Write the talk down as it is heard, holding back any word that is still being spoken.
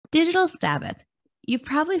Digital Sabbath. You've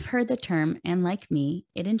probably heard the term, and like me,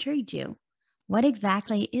 it intrigued you. What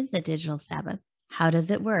exactly is the digital Sabbath? How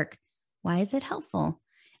does it work? Why is it helpful?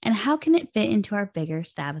 And how can it fit into our bigger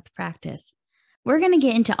Sabbath practice? We're going to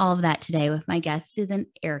get into all of that today with my guest, Susan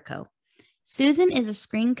Arico. Susan is a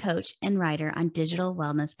screen coach and writer on digital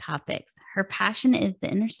wellness topics. Her passion is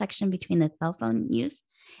the intersection between the cell phone use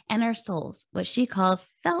and our souls, what she calls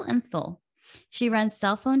cell and soul. She runs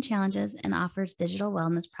cell phone challenges and offers digital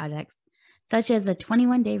wellness projects such as the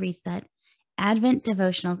 21-day reset, Advent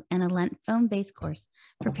devotionals, and a Lent phone-based course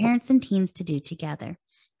for parents and teens to do together.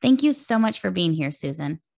 Thank you so much for being here,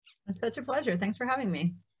 Susan. It's such a pleasure. Thanks for having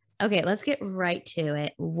me. Okay, let's get right to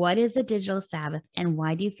it. What is the digital Sabbath, and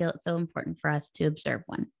why do you feel it's so important for us to observe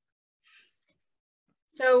one?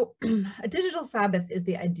 So a digital Sabbath is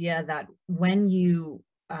the idea that when you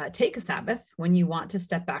take a Sabbath, when you want to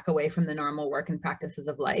step back away from the normal work and practices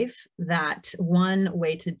of life, that one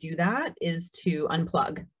way to do that is to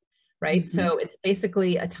unplug, right? Mm-hmm. So it's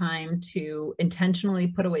basically a time to intentionally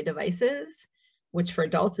put away devices, which for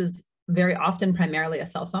adults is very often primarily a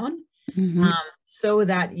cell phone, so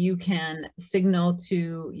that you can signal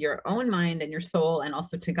to your own mind and your soul and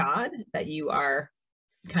also to God that you are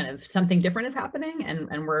kind of something different is happening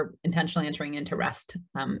and we're intentionally entering into rest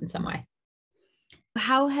in some way.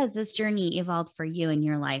 How has this journey evolved for you in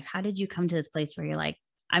your life? How did you come to this place where you're like,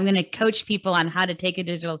 I'm going to coach people on how to take a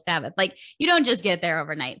digital Sabbath? Like, you don't just get there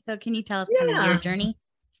overnight. So can you tell us kind of your journey?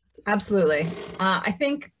 Absolutely. I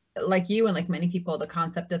think like you and like many people, the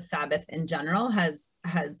concept of Sabbath in general has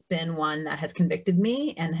been one that has convicted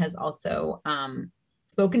me and has also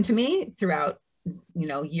spoken to me throughout,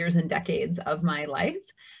 years and decades of my life.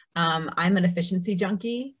 I'm an efficiency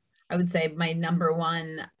junkie. I would say my number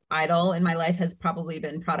one idol in my life has probably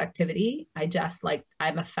been productivity.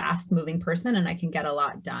 I'm a fast moving person and I can get a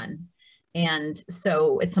lot done. And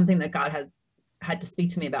so it's something that God has had to speak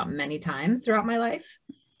to me about many times throughout my life.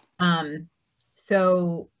 And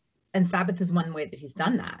Sabbath is one way that he's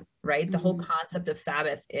done that, right? The whole concept of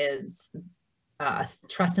Sabbath is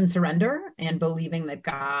trust and surrender and believing that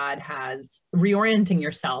God has reorienting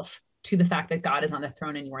yourself to the fact that God is on the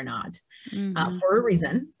throne and you are not for a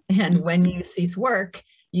reason. And when you cease work,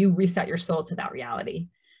 you reset your soul to that reality.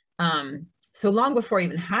 So long before I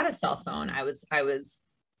even had a cell phone, I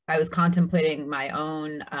was contemplating my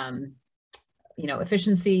own,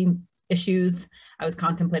 efficiency issues. I was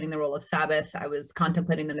contemplating the role of Sabbath. I was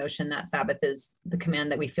contemplating the notion that Sabbath is the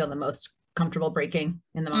command that we feel the most comfortable breaking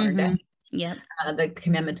in the modern day. Yeah. The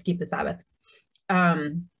commandment to keep the Sabbath.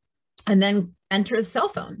 And then enter cell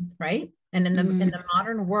phones, right? And in the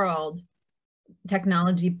modern world,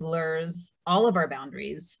 technology blurs all of our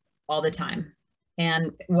boundaries all the time.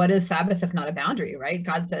 And what is Sabbath if not a boundary, right?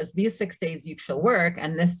 God says these 6 days you shall work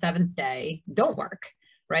and this 7th day don't work,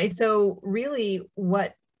 right? So really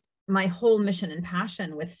what my whole mission and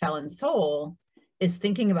passion with Cell and Soul is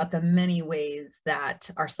thinking about the many ways that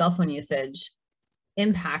our cell phone usage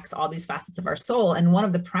impacts all these facets of our soul. And one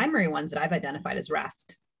of the primary ones that I've identified is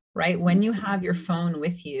rest, right? When you have your phone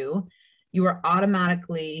with you, you are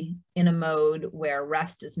automatically in a mode where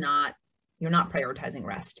you're not prioritizing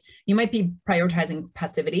rest. You might be prioritizing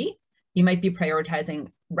passivity. You might be prioritizing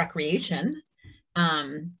recreation,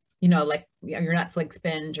 like your Netflix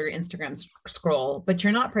binge or your Instagram scroll, but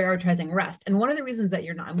you're not prioritizing rest. And one of the reasons that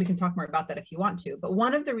you're not, and we can talk more about that if you want to, but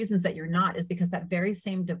one of the reasons that you're not is because that very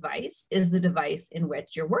same device is the device in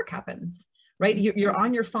which your work happens, right? You're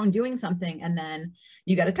on your phone doing something and then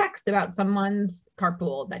you get a text about someone's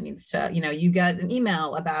carpool that needs to, you get an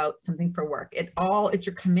email about something for work. It's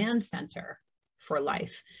your command center for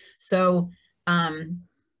life. So,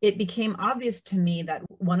 it became obvious to me that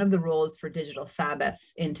one of the rules for digital Sabbath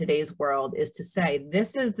in today's world is to say,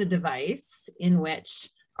 this is the device in which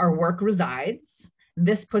our work resides.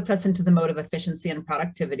 This puts us into the mode of efficiency and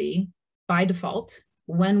productivity by default.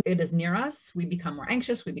 When it is near us, we become more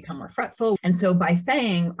anxious, we become more fretful. And so by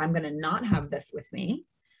saying, I'm going to not have this with me,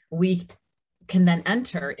 we can then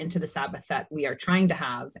enter into the Sabbath that we are trying to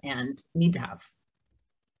have and need to have.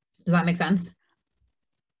 Does that make sense?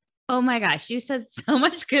 Oh my gosh, you said so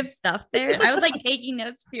much good stuff there. I was like taking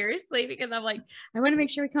notes furiously because I'm like, I want to make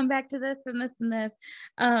sure we come back to this and this and this.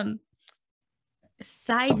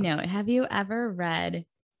 Side note, have you ever read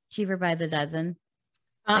Cheaper by the Dozen?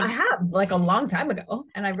 I have, like a long time ago.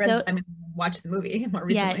 And I watched the movie more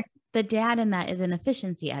recently. Yeah, the dad in that is an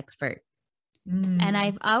efficiency expert. And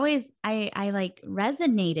I've always, I like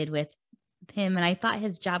resonated with him and I thought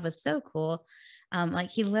his job was so cool.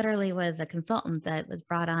 Like he literally was a consultant that was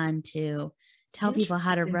brought on to tell people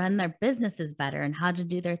how to run their businesses better and how to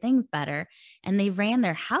do their things better. And they ran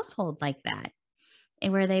their household like that.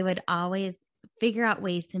 and where they would always figure out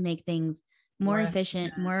ways to make things more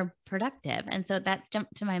efficient, more productive. And so that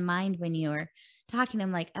jumped to my mind when you were talking.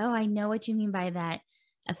 I'm like, oh, I know what you mean by that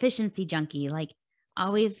efficiency junkie, like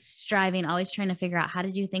always striving, always trying to figure out how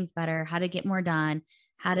to do things better, how to get more done,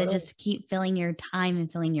 how to just keep filling your time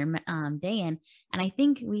and filling your day in. And I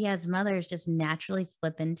think we as mothers just naturally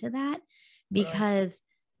slip into that because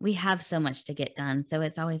we have so much to get done. So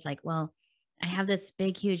it's always like, well, I have this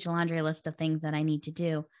big, huge laundry list of things that I need to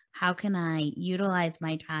do. How can I utilize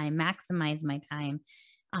my time, maximize my time?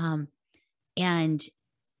 And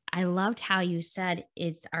I loved how you said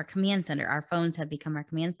it's our command center. Our phones have become our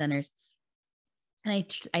command centers. And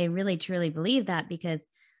I really, truly believe that, because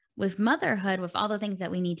with motherhood, with all the things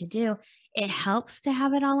that we need to do, it helps to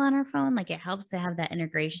have it all on our phone. Like, it helps to have that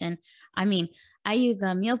integration. I mean, I use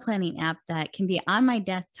a meal planning app that can be on my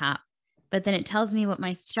desktop, but then it tells me what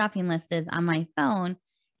my shopping list is on my phone,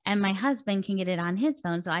 and my husband can get it on his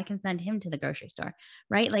phone so I can send him to the grocery store,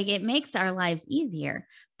 right? Like, it makes our lives easier.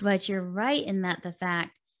 But you're right in that the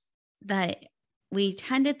fact that we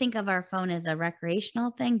tend to think of our phone as a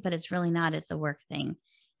recreational thing, but it's really not. It's a work thing.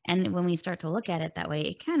 And when we start to look at it that way,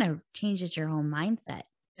 it kind of changes your whole mindset.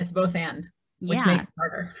 It's both and, which Yeah. makes it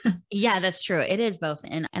harder. Yeah, that's true. It is both.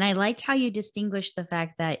 And I liked how you distinguished the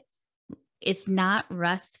fact that it's not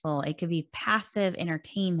restful. It could be passive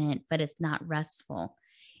entertainment, but it's not restful.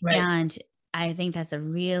 Right. And I think that's a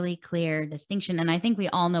really clear distinction. And I think we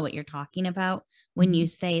all know what you're talking about when you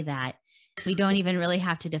say that. We don't even really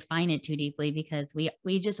have to define it too deeply, because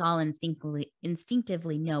we just all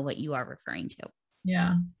instinctively know what you are referring to.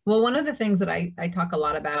 Yeah. Well, one of the things that I talk a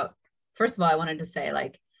lot about, first of all, I wanted to say,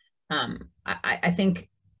 like, I think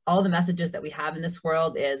all the messages that we have in this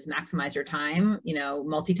world is maximize your time,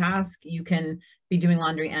 multitask. You can be doing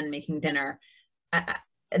laundry and making dinner.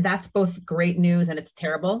 That's both great news, and it's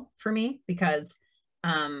terrible for me, because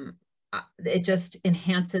it just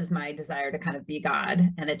enhances my desire to kind of be God,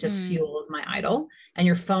 and it just fuels my idol. And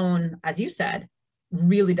your phone, as you said,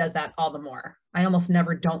 really does that all the more. I almost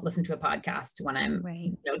never don't listen to a podcast when I'm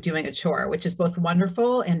doing a chore, which is both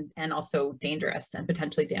wonderful and also dangerous and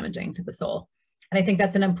potentially damaging to the soul. And I think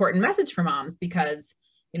that's an important message for moms, because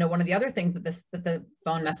one of the other things that the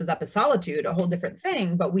phone messes up is solitude, a whole different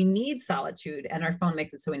thing, but we need solitude, and our phone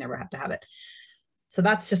makes it so we never have to have it. So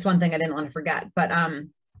that's just one thing I didn't want to forget. But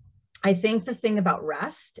I think the thing about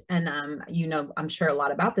rest, and I'm sure a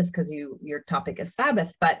lot about this because your topic is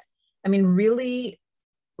Sabbath, but I mean, really,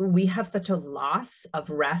 we have such a loss of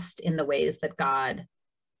rest in the ways that God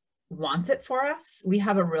wants it for us. We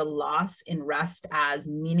have a real loss in rest as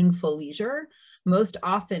meaningful leisure, most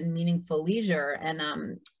often meaningful leisure.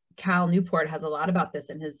 And Cal Newport has a lot about this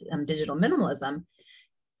in his Digital Minimalism,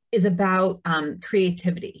 is about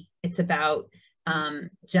creativity. It's about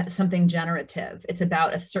something generative. It's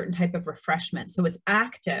about a certain type of refreshment. So it's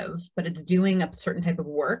active, but it's doing a certain type of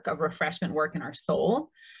work, of refreshment work in our soul.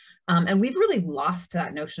 And we've really lost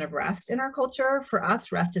that notion of rest in our culture. For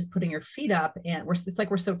us, rest is putting your feet up, and it's like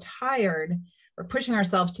we're so tired, we're pushing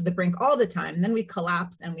ourselves to the brink all the time, and then we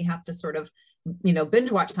collapse and we have to sort of,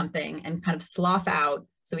 binge watch something and kind of sloth out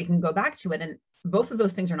so we can go back to it. And both of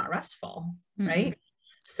those things are not restful, right?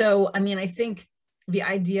 So, I mean, I think the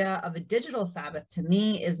idea of a digital Sabbath to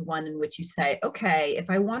me is one in which you say, okay, if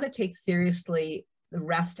I want to take seriously the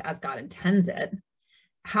rest as God intends it,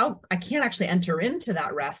 how I can't actually enter into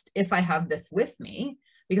that rest if I have this with me,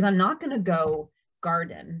 because I'm not going to go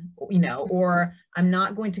garden, or I'm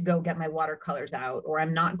not going to go get my watercolors out, or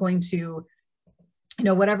I'm not going to,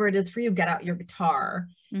 whatever it is for you, get out your guitar.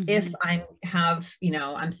 If I have,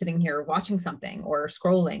 I'm sitting here watching something or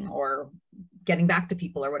scrolling or getting back to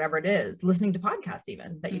people or whatever it is, listening to podcasts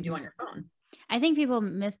even that you do on your phone. I think people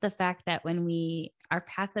miss the fact that our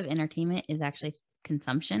passive entertainment is actually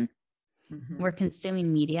consumption. We're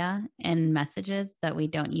consuming media and messages that we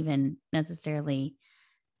don't even necessarily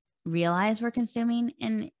realize we're consuming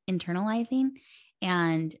and internalizing.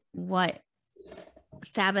 And what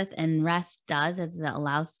Sabbath and rest does is it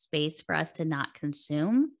allows space for us to not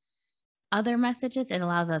consume other messages. It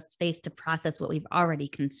allows us space to process what we've already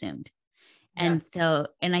consumed. And so,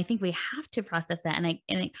 and I think we have to process that. And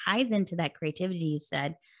it ties into that creativity you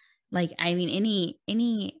said. Like, I mean,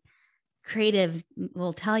 any creative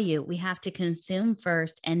will tell you we have to consume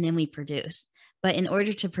first and then we produce. But in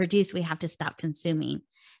order to produce, we have to stop consuming.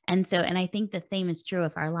 And I think the same is true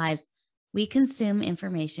of our lives. We consume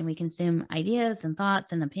information, we consume ideas and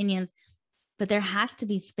thoughts and opinions, but there has to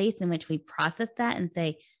be space in which we process that and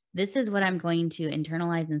say, this is what I'm going to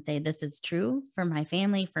internalize and say, this is true for my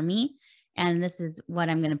family, for me, and this is what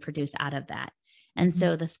I'm going to produce out of that. And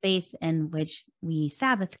so the space in which we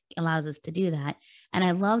Sabbath allows us to do that. And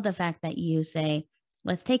I love the fact that you say,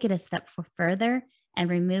 let's take it a step further and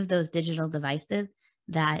remove those digital devices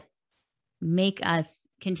that make us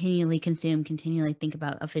continually consume, continually think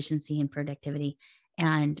about efficiency and productivity,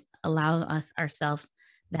 and allow us ourselves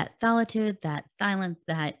that solitude, that silence,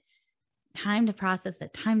 that time to process,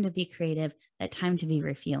 that time to be creative, that time to be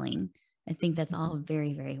refueling. I think that's all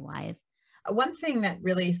very, very wise. One thing that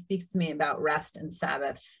really speaks to me about rest and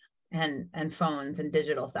Sabbath and phones and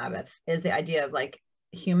digital Sabbath is the idea of like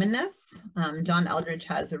humanness. John Eldredge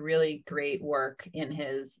has a really great work in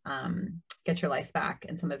his Get Your Life Back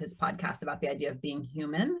and some of his podcasts about the idea of being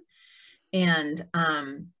human. And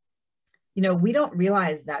you know, we don't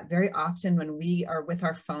realize that very often when we are with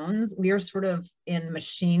our phones, we are sort of in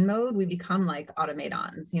machine mode. We become like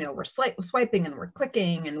automatons. You know, we're swiping and we're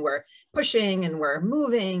clicking and we're pushing and we're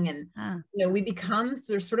moving. And, you know, we become,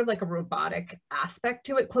 so there's sort of like a robotic aspect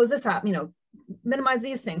to it. Close this up, you know, minimize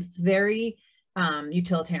these things. It's very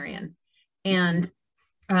utilitarian. And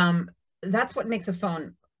that's what makes a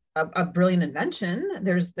phone a brilliant invention.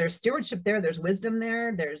 There's stewardship there. There's wisdom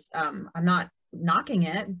there. There's, I'm not knocking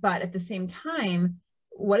it, but at the same time,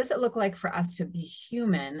 what does it look like for us to be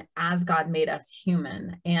human as God made us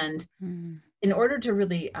human? And in order to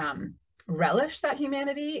really relish that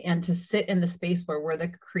humanity and to sit in the space where we're the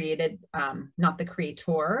created, not the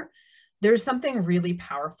creator, there's something really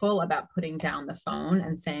powerful about putting down the phone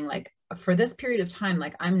and saying, like, for this period of time,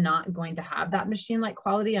 like, I'm not going to have that machine-like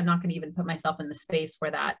quality. I'm not going to even put myself in the space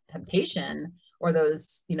where that temptation or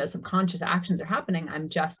those, you know, subconscious actions are happening. I'm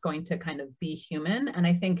just going to kind of be human. And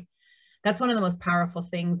I think that's one of the most powerful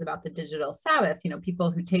things about the digital Sabbath. You know,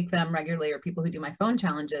 people who take them regularly or people who do my phone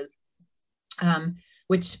challenges,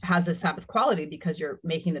 which has a Sabbath quality because you're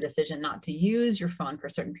making the decision not to use your phone for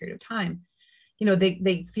a certain period of time. You know,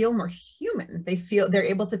 they feel more human. They feel they're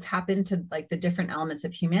able to tap into like the different elements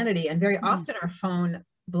of humanity. And very often our phone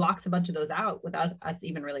blocks a bunch of those out without us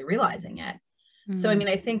even really realizing it. So, I mean,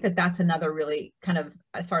 I think that that's another really kind of,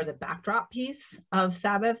 as far as a backdrop piece of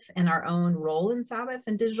Sabbath and our own role in Sabbath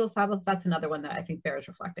and digital Sabbath, that's another one that I think bears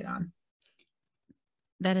reflecting on.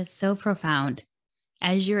 That is so profound.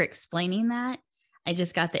 As you're explaining that, I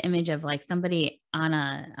just got the image of like somebody on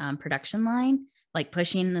a production line, like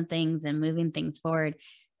pushing the things and moving things forward.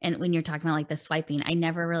 And when you're talking about like the swiping, I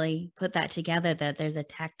never really put that together, that there's a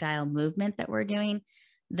tactile movement that we're doing,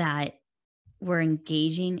 that we're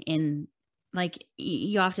engaging in. Like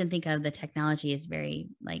you often think of the technology as very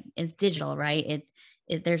like it's digital, right?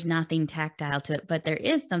 There's nothing tactile to it, but there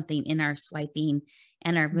is something in our swiping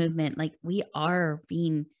and our movement. Like we're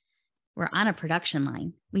on a production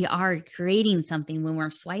line. We are creating something when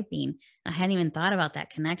we're swiping. I hadn't even thought about that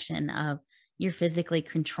connection of you're physically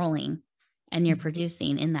controlling and you're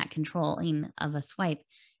producing in that controlling of a swipe.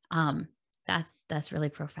 That's really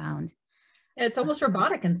profound. It's almost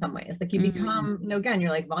robotic in some ways. Like you become, you know, again,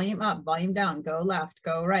 you're like volume up, volume down, go left,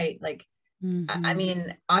 go right. Like, I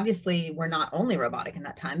mean, obviously we're not only robotic in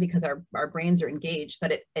that time because our brains are engaged,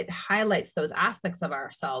 but it highlights those aspects of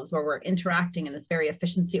ourselves where we're interacting in this very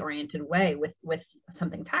efficiency oriented way with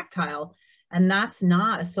something tactile. And that's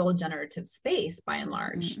not a soul generative space by and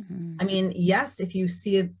large. I mean, yes, if you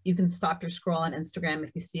see, you can stop your scroll on Instagram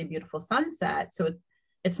if you see a beautiful sunset. So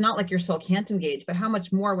it's not like your soul can't engage, but how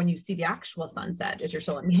much more when you see the actual sunset is your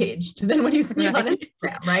soul engaged than when you see it on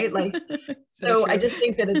Instagram, right? Like, so I just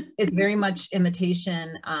think that it's very much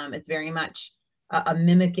imitation. It's very much a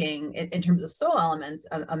mimicking in terms of soul elements,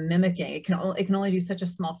 a mimicking. It can only do such a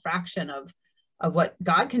small fraction of what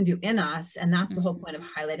God can do in us. And that's the whole point of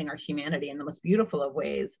highlighting our humanity in the most beautiful of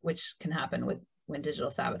ways, which can happen when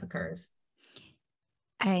digital Sabbath occurs.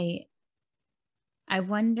 I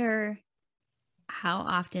wonder how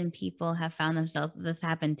often people have found themselves, this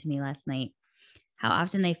happened to me last night, how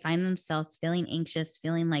often they find themselves feeling anxious,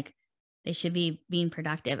 feeling like they should be being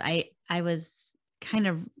productive. I was kind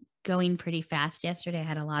of going pretty fast yesterday. I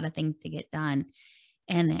had a lot of things to get done.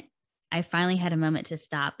 And I finally had a moment to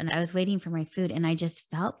stop and I was waiting for my food and I just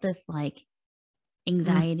felt this like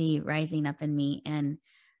anxiety rising up in me. And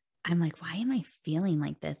I'm like, why am I feeling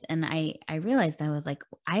like this? And I realized I was like,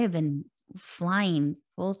 I have been flying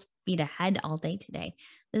full speed ahead all day today.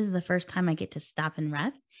 This is the first time I get to stop and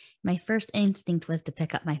rest. My first instinct was to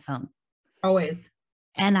pick up my phone. Always.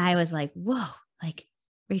 And I was like, whoa, like,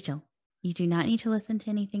 Rachel, you do not need to listen to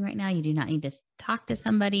anything right now. You do not need to talk to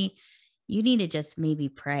somebody. You need to just maybe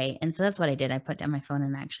pray. And so that's what I did. I put down my phone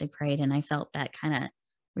and actually prayed. And I felt that kind of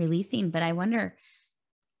releasing. But I wonder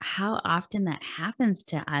how often that happens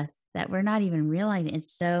to us that we're not even realizing.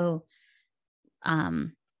 It's so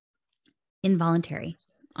involuntary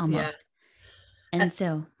almost. And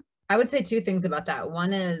so I would say two things about that.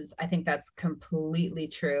 One is, I think that's completely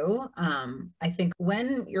true. I think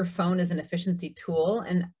when your phone is an efficiency tool,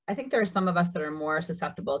 and I think there are some of us that are more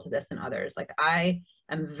susceptible to this than others. Like I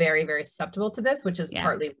am very, very susceptible to this, which is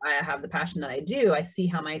partly why I have the passion that I do. I see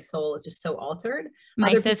how my soul is just so altered.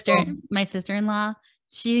 My sister-in-law,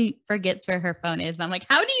 she forgets where her phone is. I'm like,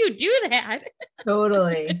 how do you do that?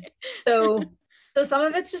 Totally. So some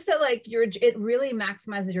of it's just that like it really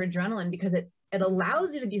maximizes your adrenaline because it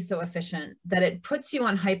allows you to be so efficient that it puts you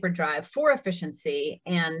on hyperdrive for efficiency.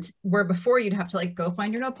 And where before you'd have to like go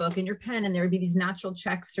find your notebook and your pen, and there would be these natural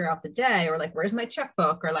checks throughout the day, or like, where's my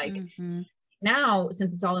checkbook? Or like now,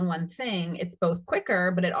 since it's all in one thing, it's both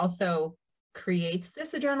quicker, but it also creates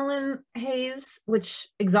this adrenaline haze, which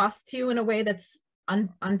exhausts you in a way that's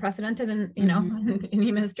unprecedented in, in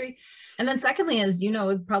human history. And then secondly, as you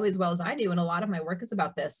know, probably as well as I do, and a lot of my work is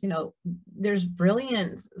about this, there's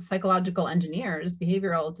brilliant psychological engineers,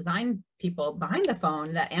 behavioral design people behind the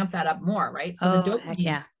phone that amp that up more, right? So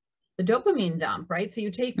the dopamine dump, right? So you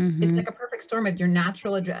take, it's like a perfect storm of your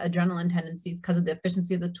natural adrenaline tendencies because of the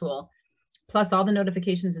efficiency of the tool, plus all the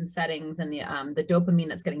notifications and settings and the dopamine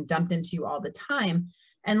that's getting dumped into you all the time.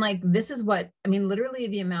 And like, this is what, I mean, literally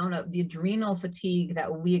the amount of the adrenal fatigue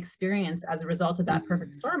that we experience as a result of that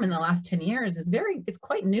perfect storm in the last 10 years is it's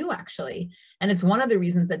quite new actually. And it's one of the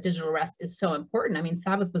reasons that digital rest is so important. I mean,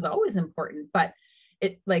 Sabbath was always important, but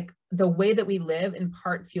it like the way that we live in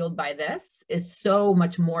part fueled by this is so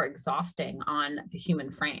much more exhausting on the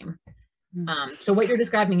human frame. So what you're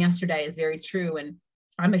describing yesterday is very true. And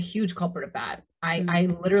I'm a huge culprit of that.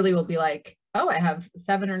 I literally will be like, oh, I have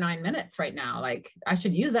 7 or 9 minutes right now. Like I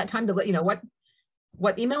should use that time to let,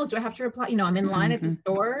 what emails do I have to reply? I'm in line at the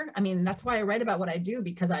store. I mean, that's why I write about what I do,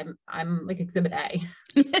 because I'm like exhibit A.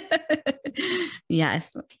 Yes.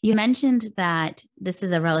 You mentioned that this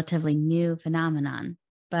is a relatively new phenomenon,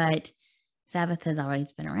 but Sabbath has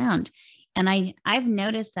always been around. And I've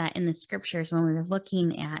noticed that in the scriptures, when we were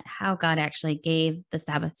looking at how God actually gave the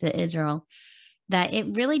Sabbath to Israel, that it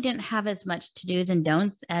really didn't have as much to-dos and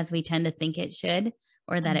don'ts as we tend to think it should,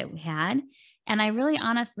 or that it had. And I really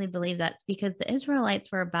honestly believe that's because the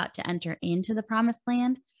Israelites were about to enter into the promised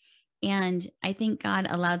land. And I think God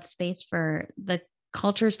allowed space for the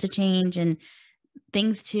cultures to change and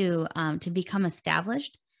things to become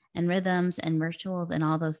established, and rhythms and rituals and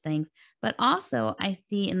all those things. But also I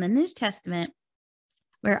see in the New Testament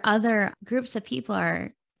where other groups of people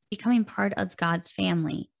are becoming part of God's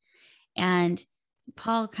family. And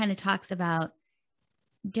Paul kind of talks about,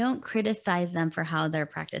 don't criticize them for how they're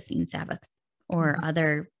practicing Sabbath or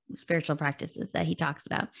other spiritual practices that he talks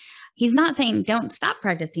about. He's not saying don't stop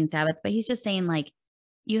practicing Sabbath, but he's just saying like,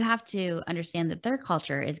 you have to understand that their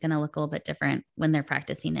culture is going to look a little bit different when they're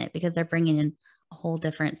practicing it, because they're bringing in a whole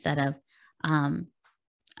different set of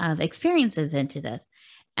experiences into this.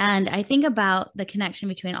 And I think about the connection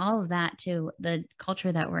between all of that to the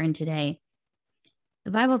culture that we're in today.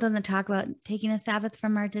 The Bible doesn't talk about taking a Sabbath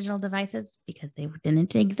from our digital devices because they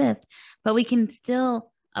didn't exist, but we can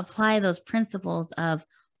still apply those principles of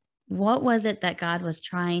what was it that God was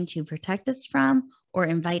trying to protect us from or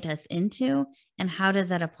invite us into, and how does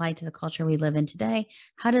that apply to the culture we live in today?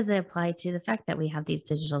 How does it apply to the fact that we have these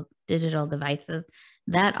digital devices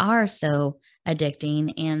that are so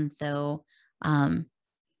addicting and so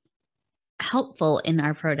helpful in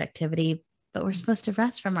our productivity, but we're supposed to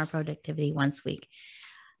rest from our productivity once a week?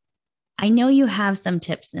 I know you have some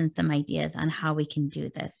tips and some ideas on how we can do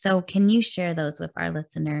this. So can you share those with our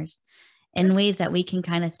listeners in ways that we can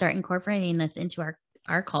kind of start incorporating this into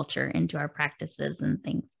our culture, into our practices and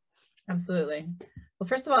things? Absolutely. Well,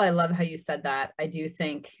 first of all, I love how you said that. I do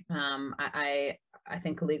think, I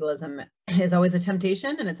think legalism is always a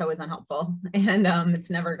temptation, and it's always unhelpful, and it's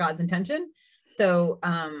never God's intention. So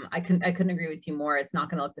I couldn't agree with you more. It's not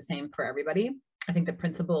going to look the same for everybody. I think the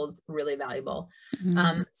principle is really valuable.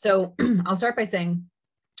 So I'll start by saying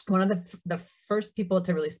one of the first people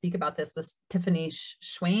to really speak about this was Tiffany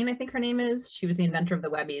Schwein, I think her name is. She was the inventor of the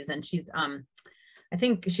Webbies, and she's I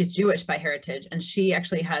think she's Jewish by heritage, and she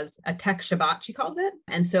actually has a tech Shabbat, she calls it.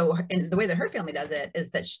 And so in the way that her family does it is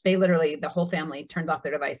that they literally, the whole family turns off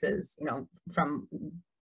their devices, from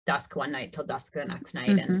dusk one night till dusk the next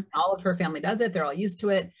night. And all of her family does it. They're all used to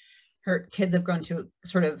it. Her kids have grown to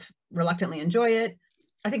sort of reluctantly enjoy it.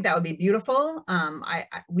 I think that would be beautiful.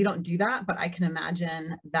 We don't do that, but I can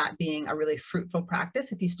imagine that being a really fruitful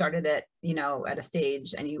practice if you started it, at a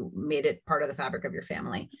stage and you made it part of the fabric of your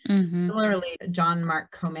family. Similarly, John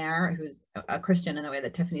Mark Comer, who's a Christian in a way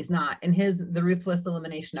that Tiffany's not, in The Ruthless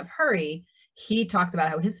Elimination of Hurry, he talks about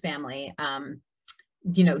how his family,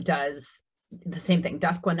 does the same thing,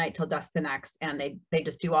 dusk one night till dusk the next. And they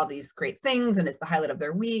just do all these great things, and it's the highlight of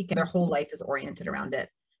their week, and their whole life is oriented around it.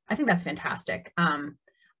 I think that's fantastic.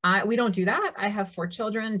 We don't do that. I have 4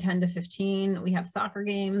 children, 10 to 15. We have soccer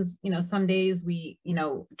games. Some days we,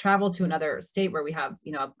 travel to another state where we have,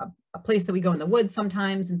 a place that we go in the woods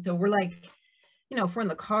sometimes. And so we're like, if we're in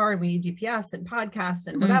the car and we need GPS and podcasts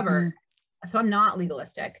and whatever. So I'm not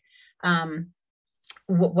legalistic.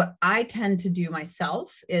 What I tend to do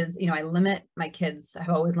myself is, I limit my kids. I've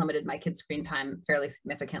always limited my kids' screen time fairly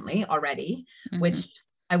significantly already, which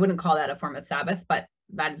I wouldn't call that a form of Sabbath, but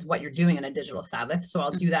that is what you're doing in a digital Sabbath. So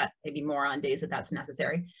I'll do that maybe more on days that that's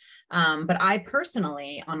necessary. But I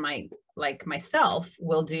personally, on myself,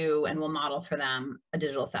 will do and will model for them a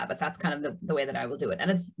digital Sabbath. That's kind of the way that I will do it.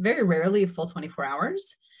 And it's very rarely a full 24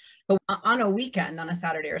 hours. But on a weekend, on a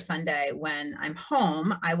Saturday or Sunday, when I'm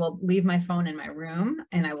home, I will leave my phone in my room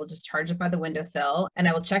and I will just charge it by the windowsill, and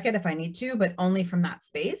I will check it if I need to, but only from that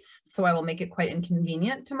space. So I will make it quite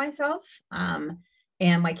inconvenient to myself.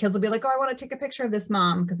 And my kids will be like, oh, I want to take a picture of this,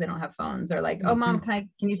 mom, because they don't have phones. Or like, oh, mom, can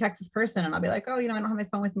you text this person? And I'll be like, oh, I don't have my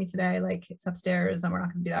phone with me today. Like, it's upstairs and we're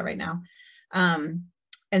not going to do that right now.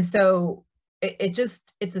 And so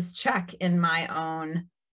it's this check in my own,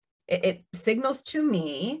 it signals to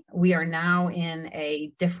me, we are now in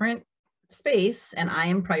a different space and I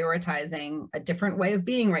am prioritizing a different way of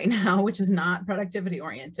being right now, which is not productivity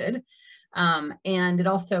oriented. And it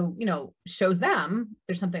also, shows them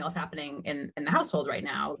there's something else happening in the household right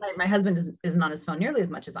now. My husband isn't on his phone nearly as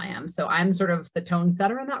much as I am. So I'm sort of the tone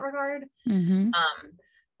setter in that regard.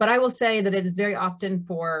 But I will say that it is very often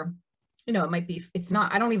for, it might be,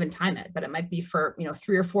 I don't even time it, but it might be for,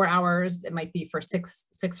 3 or 4 hours. It might be for six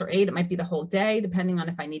or 8. It might be the whole day, depending on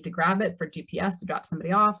if I need to grab it for GPS to drop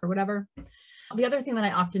somebody off or whatever. The other thing that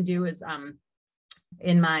I often do is,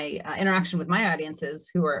 in my interaction with my audiences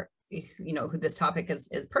who are, who this topic is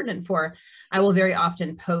pertinent for, I will very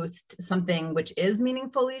often post something which is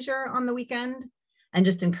meaningful leisure on the weekend and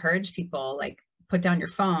just encourage people, like, put down your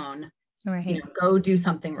phone, go do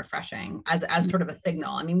something refreshing as sort of a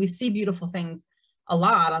signal. I mean, we see beautiful things a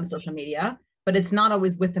lot on social media, but it's not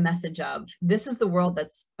always with the message of, this is the world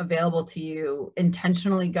that's available to you.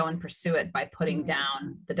 Intentionally go and pursue it by putting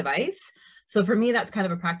down the device. So for me, that's kind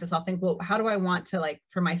of a practice. I'll think, well, how do I want to, like,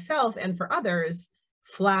 for myself and for others,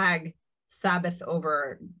 flag Sabbath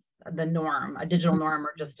over the norm, a digital norm,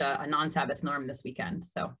 or just a non-Sabbath norm this weekend.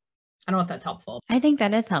 So I don't know if that's helpful. I think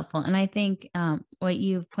that is helpful. And I think what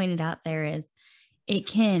you've pointed out there is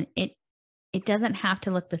it doesn't have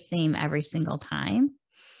to look the same every single time.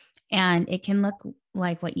 And it can look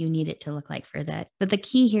like what you need it to look like for that. But the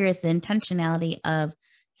key here is the intentionality of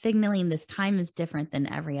signaling this time is different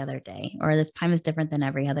than every other day, or this time is different than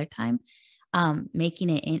every other time, making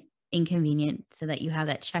it inconvenient so that you have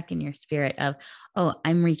that check in your spirit of, oh,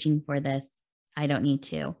 I'm reaching for this. I don't need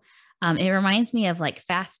to. It reminds me of like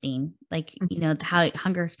fasting, like, how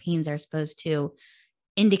hunger pains are supposed to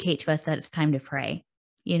indicate to us that it's time to pray.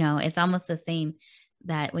 It's almost the same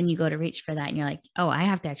that when you go to reach for that and you're like, oh, I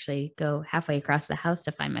have to actually go halfway across the house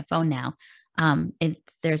to find my phone now.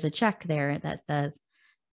 There's a check there that says,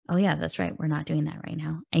 oh yeah, that's right. We're not doing that right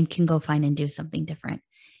now, and can go find and do something different.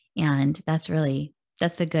 And that's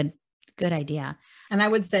a good idea. And I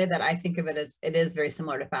would say that I think of it as, it is very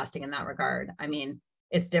similar to fasting in that regard. I mean,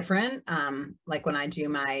 it's different. Like when I did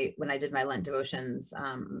my Lent devotions,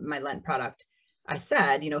 my Lent product, I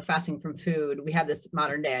said, fasting from food, we have this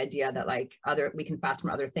modern day idea that we can fast from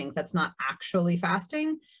other things. That's not actually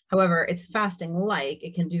fasting. However, it's fasting, like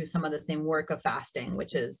it can do some of the same work of fasting,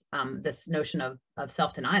 which is this notion of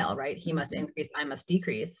self-denial, right? He must increase, I must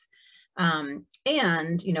decrease. And,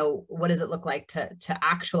 what does it look like to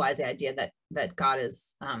actualize the idea that God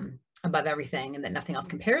is above everything and that nothing else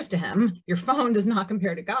compares to him? Your phone does not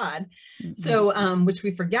compare to God. So, which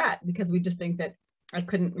we forget because we just think that I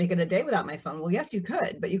couldn't make it a day without my phone. Well, yes, you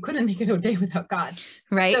could, but you couldn't make it a day without God.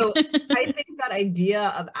 Right. So I think that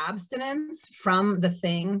idea of abstinence from the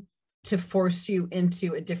thing to force you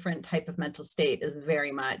into a different type of mental state is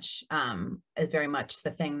very much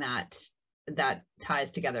the thing that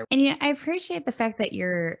ties together. And I appreciate the fact that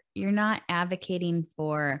you're not advocating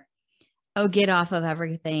for, oh, get off of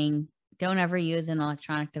everything. Don't ever use an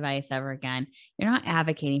electronic device ever again. You're not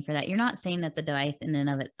advocating for that. You're not saying that the device in and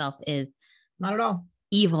of itself is not at all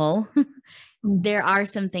evil. There are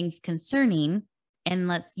some things concerning, and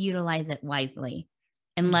let's utilize it wisely,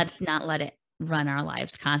 and let's not let it run our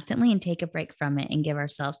lives constantly, and take a break from it and give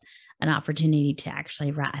ourselves an opportunity to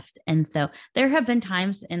actually rest. And so there have been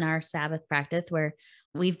times in our Sabbath practice where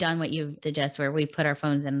we've done what you suggest, where we put our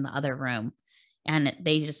phones in the other room and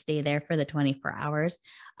they just stay there for the 24 hours.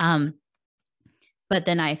 but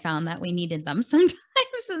then I found that we needed them sometimes.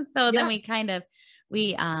 And so then Yeah.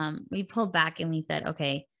 we pulled back and we said,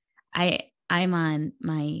 okay, I'm on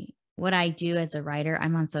what I do as a writer,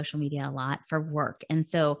 I'm on social media a lot for work. And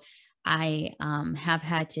so I have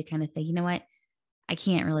had to kind of say, you know what? I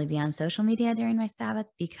can't really be on social media during my Sabbath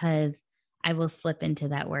because I will slip into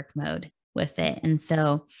that work mode with it. And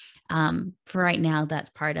so for right now, that's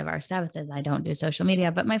part of our Sabbath is I don't do social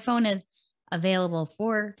media, but my phone is available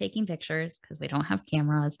for taking pictures because we don't have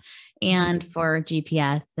cameras and for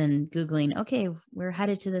GPS and Googling, okay, we're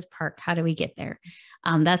headed to this park. How do we get there?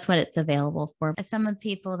 That's what it's available for. Some of the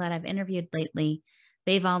people that I've interviewed lately,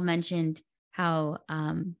 they've all mentioned how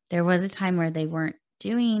there was a time where they weren't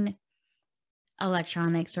doing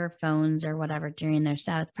electronics or phones or whatever during their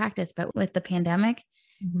Sabbath practice. But with the pandemic,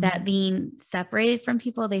 that being separated from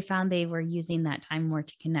people, they found they were using that time more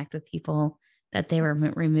to connect with people that they were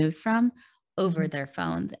removed from over their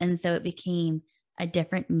phones. And so it became a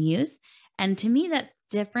different use. And to me, that's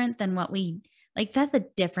different than what we like. That's a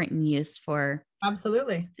different use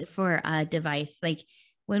Absolutely. for a device. Like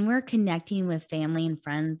when we're connecting with family and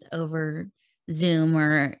friends over Zoom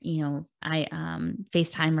or, I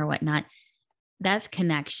FaceTime or whatnot, that's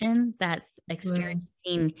connection. That's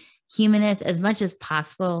experiencing humanness as much as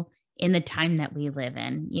possible in the time that we live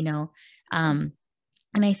in, and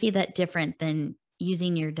I see that different than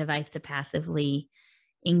using your device to passively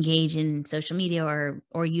engage in social media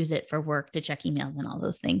or use it for work to check emails and all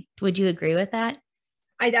those things. Would you agree with that?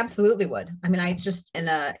 I absolutely would. I mean, I just, in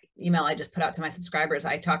a email I just put out to my subscribers,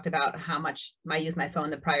 I talked about how much I used my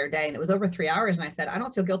phone the prior day, and it was over 3 hours. And I said, I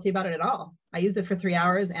don't feel guilty about it at all. I used it for 3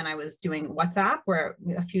 hours, and I was doing WhatsApp where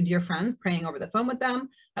a few dear friends, praying over the phone with them.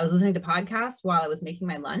 I was listening to podcasts while I was making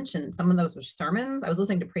my lunch, and some of those were sermons. I was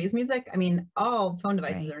listening to praise music. I mean, all phone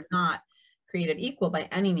devices are not created equal by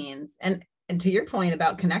any means. And to your point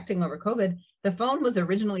about connecting over COVID, the phone was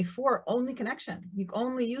originally for only connection. You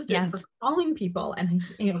only used it for calling people and,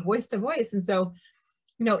 voice to voice. And so,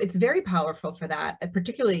 it's very powerful for that. And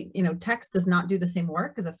particularly, text does not do the same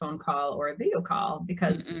work as a phone call or a video call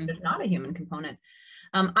because there's not a human component.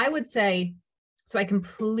 I would say, so I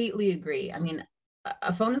completely agree. I mean,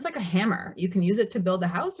 a phone is like a hammer. You can use it to build a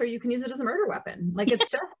house or you can use it as a murder weapon. Like it's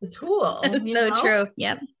just a tool. True.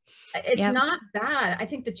 Yep. It's not bad. I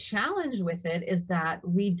think the challenge with it is that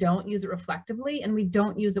we don't use it reflectively and we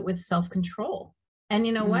don't use it with self-control. And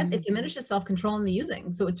you know what? It diminishes self-control in the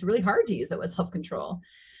using. So it's really hard to use it with self-control.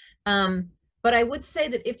 But I would say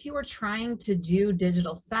that if you are trying to do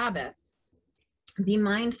digital Sabbath, be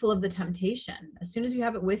mindful of the temptation. As soon as you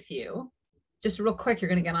have it with you, just real quick, you're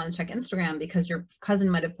going to get on and check Instagram because your cousin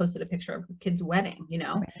might have posted a picture of her kid's wedding,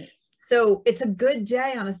 Right. So it's a good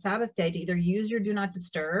day on a Sabbath day to either use your do not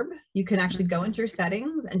disturb. You can actually go into your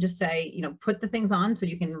settings and just say, put the things on so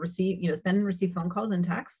you can receive, send and receive phone calls and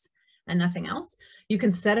texts and nothing else. You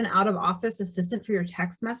can set an out of office assistant for your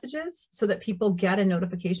text messages so that people get a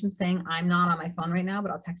notification saying, I'm not on my phone right now, but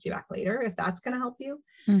I'll text you back later if that's going to help you.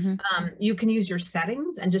 You can use your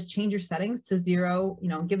settings and just change your settings to 0,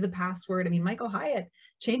 give the password. I mean, Michael Hyatt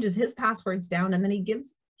changes his passwords down and then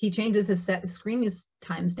he changes his set screen use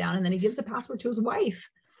times down and then he gives the password to his wife.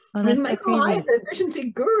 Oh, that's Michael Hyatt, the efficiency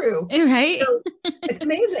guru. Right. So it's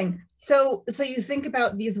amazing. So you think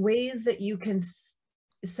about these ways that you can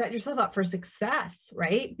set yourself up for success,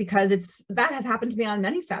 right? Because that has happened to me on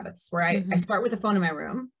many Sabbaths where I start with the phone in my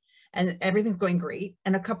room and everything's going great.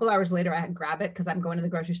 And a couple hours later, I grab it because I'm going to the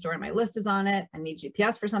grocery store and my list is on it. I need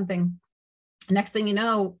GPS for something. Next thing you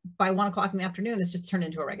know, by 1 o'clock in the afternoon, it's just turned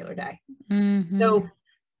into a regular day. So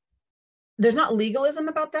there's not legalism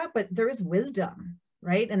about that, but there is wisdom,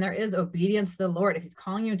 right? And there is obedience to the Lord. If he's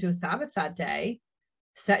calling you into a Sabbath that day,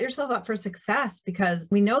 set yourself up for success because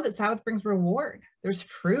we know that Sabbath brings reward. There's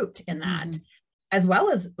fruit in that as well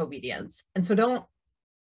as obedience. And so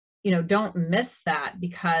don't miss that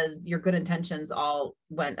because your good intentions all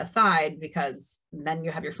went aside because then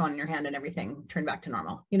you have your phone in your hand and everything turned back to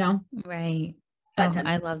normal, Right. Oh,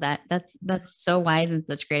 I love that. That's so wise and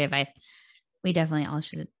such great advice. We definitely all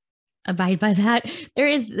should abide by that. There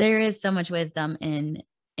is so much wisdom in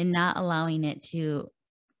not allowing it to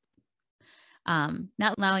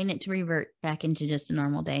revert back into just a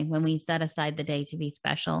normal day when we set aside the day to be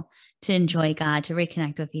special, to enjoy God, to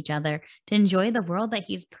reconnect with each other, to enjoy the world that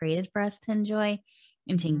he's created for us to enjoy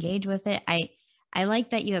and to engage with it. I like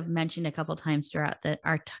that you have mentioned a couple times throughout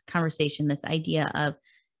our conversation, this idea of,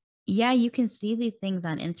 yeah, you can see these things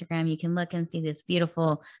on Instagram. You can look and see this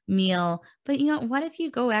beautiful meal, but what if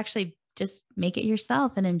you go actually just make it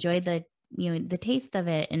yourself and enjoy the taste of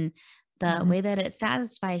it and the way that it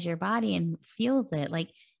satisfies your body and feels it?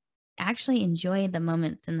 Like actually enjoy the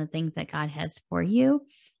moments and the things that God has for you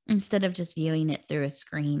instead of just viewing it through a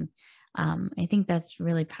screen. I think that's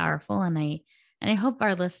really powerful. And I hope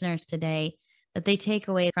our listeners today that they take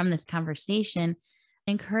away from this conversation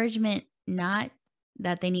encouragement, not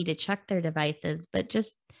that they need to check their devices, but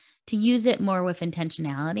just to use it more with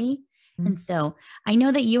intentionality. And so I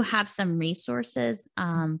know that you have some resources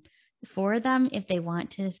for them if they want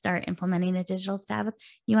to start implementing the digital Sabbath.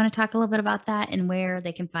 You want to talk a little bit about that and where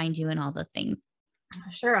they can find you and all the things?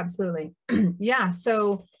 Sure, absolutely. Yeah.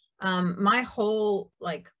 So my whole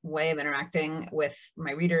way of interacting with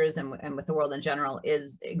my readers and with the world in general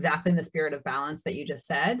is exactly in the spirit of balance that you just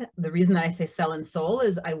said. The reason that I say sell and soul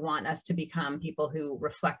is I want us to become people who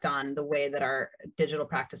reflect on the way that our digital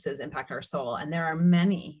practices impact our soul. And there are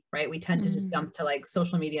many, right? We tend to just jump to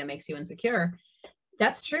social media makes you insecure.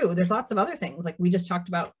 That's true. There's lots of other things. Like we just talked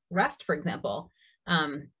about rest, for example.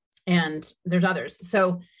 And there's others.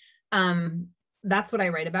 So that's what I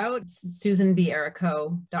write about.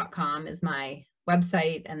 SusanBArico.com is my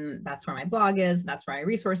website, and that's where my blog is. That's where my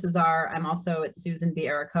resources are. I'm also at Susan B.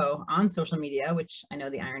 Arico on social media, which I know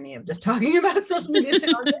the irony of just talking about social media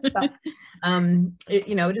challenges, but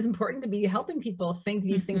it is important to be helping people think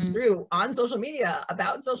these things through on social media,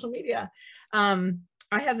 about social media.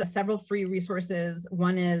 I have several free resources.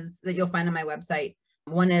 One is that you'll find on my website.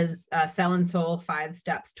 One is Sell and Soul, 5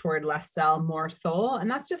 Steps Toward Less Sell, More Soul. And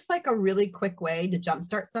that's just a really quick way to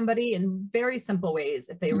jumpstart somebody in very simple ways.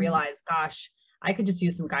 If they realize, gosh, I could just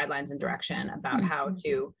use some guidelines and direction about how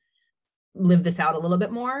to live this out a little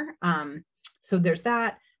bit more. So there's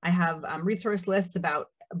that. I have resource lists about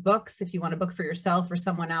books, if you want a book for yourself or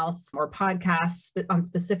someone else, or podcasts on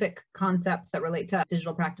specific concepts that relate to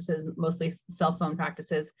digital practices, mostly cell phone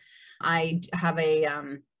practices. I have a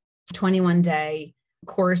 21-day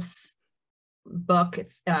course book.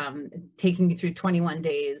 It's taking you through 21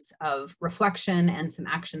 days of reflection and some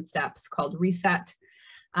action steps called Reset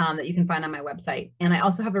that you can find on my website. And I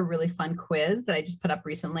also have a really fun quiz that I just put up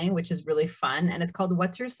recently, which is really fun. And it's called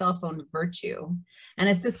What's Your Cell Phone Virtue? And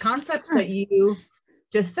it's this concept that you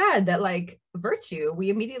just said that virtue, we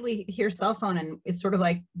immediately hear cell phone and it's sort of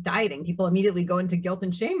like dieting. People immediately go into guilt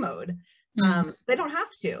and shame mode. They don't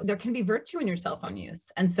have to. There can be virtue in your cell phone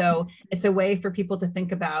use. And so it's a way for people to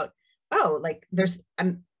think about, there's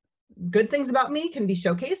good things about me can be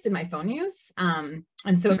showcased in my phone use. And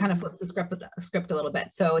so it kind of flips the script a little bit.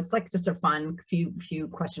 So it's just a fun few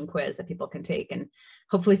question quiz that people can take and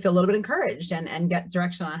hopefully feel a little bit encouraged and get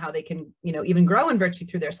direction on how they can, even grow in virtue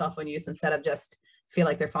through their cell phone use instead of just feel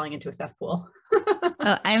like they're falling into a cesspool.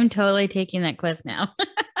 Oh, I'm totally taking that quiz now.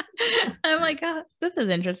 I'm like, oh, this is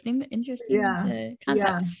interesting concept.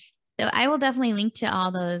 Yeah. So I will definitely link to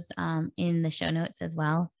all those in the show notes as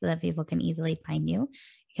well, so that people can easily find you,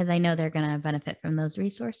 because I know they're going to benefit from those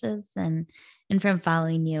resources and from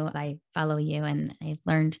following you. I follow you and I've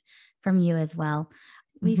learned from you as well.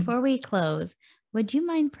 Before we close, would you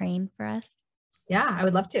mind praying for us? Yeah, I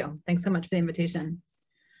would love to. Thanks so much for the invitation.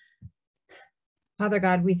 Father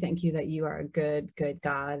God, we thank you that you are a good, good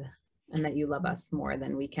God and that you love us more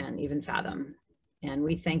than we can even fathom. And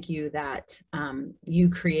we thank you that you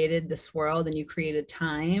created this world and you created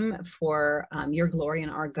time for your glory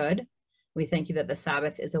and our good. We thank you that the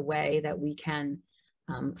Sabbath is a way that we can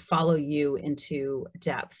follow you into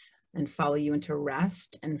depth and follow you into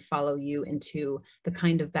rest and follow you into the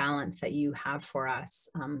kind of balance that you have for us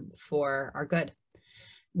for our good.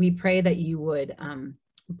 We pray that you would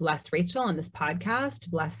bless Rachel on this podcast,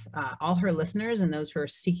 bless all her listeners and those who are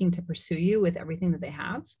seeking to pursue you with everything that they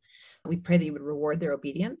have. We pray that you would reward their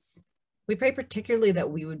obedience. We pray particularly that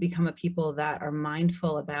we would become a people that are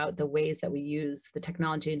mindful about the ways that we use the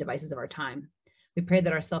technology and devices of our time. We pray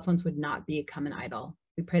that our cell phones would not become an idol.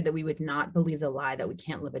 We pray that we would not believe the lie that we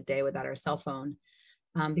can't live a day without our cell phone,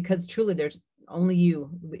 because truly there's only you.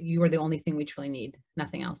 You are the only thing we truly need,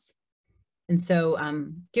 nothing else. And so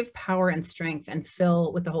give power and strength and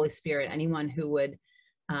fill with the Holy Spirit anyone who would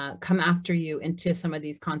come after you into some of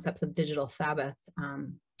these concepts of digital Sabbath,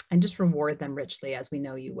 and just reward them richly as we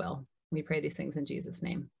know you will. We pray these things in Jesus'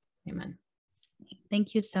 name. Amen.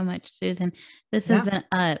 Thank you so much, Susan. This has been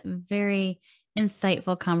a very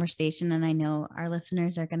insightful conversation, and I know our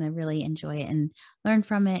listeners are going to really enjoy it and learn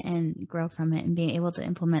from it and grow from it and being able to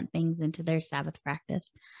implement things into their Sabbath practice.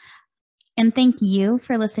 And thank you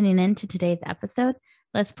for listening in to today's episode.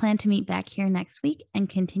 Let's plan to meet back here next week and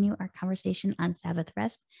continue our conversation on Sabbath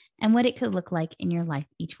rest and what it could look like in your life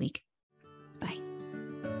each week. Bye.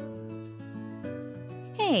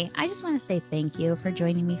 Hey, I just want to say thank you for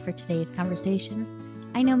joining me for today's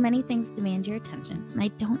conversation. I know many things demand your attention, and I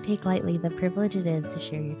don't take lightly the privilege it is to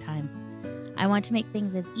share your time. I want to make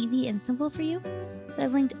things as easy and simple for you, so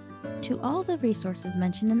I've linked to all the resources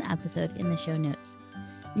mentioned in the episode in the show notes.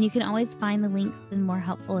 And you can always find the links and more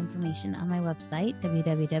helpful information on my website,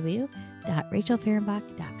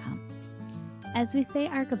 www.rachelfehrenbach.com. As we say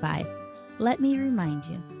our goodbyes, let me remind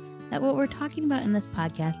you that what we're talking about in this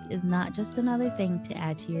podcast is not just another thing to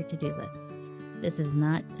add to your to-do list. This is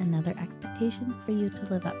not another expectation for you to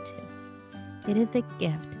live up to. It is a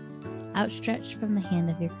gift outstretched from the hand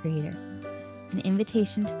of your Creator, an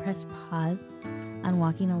invitation to press pause on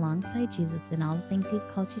walking alongside Jesus in all the things He's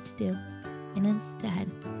called you to do, and instead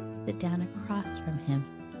sit down across from Him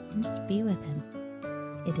and just be with Him.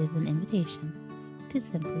 It is an invitation to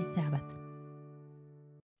simply Sabbath.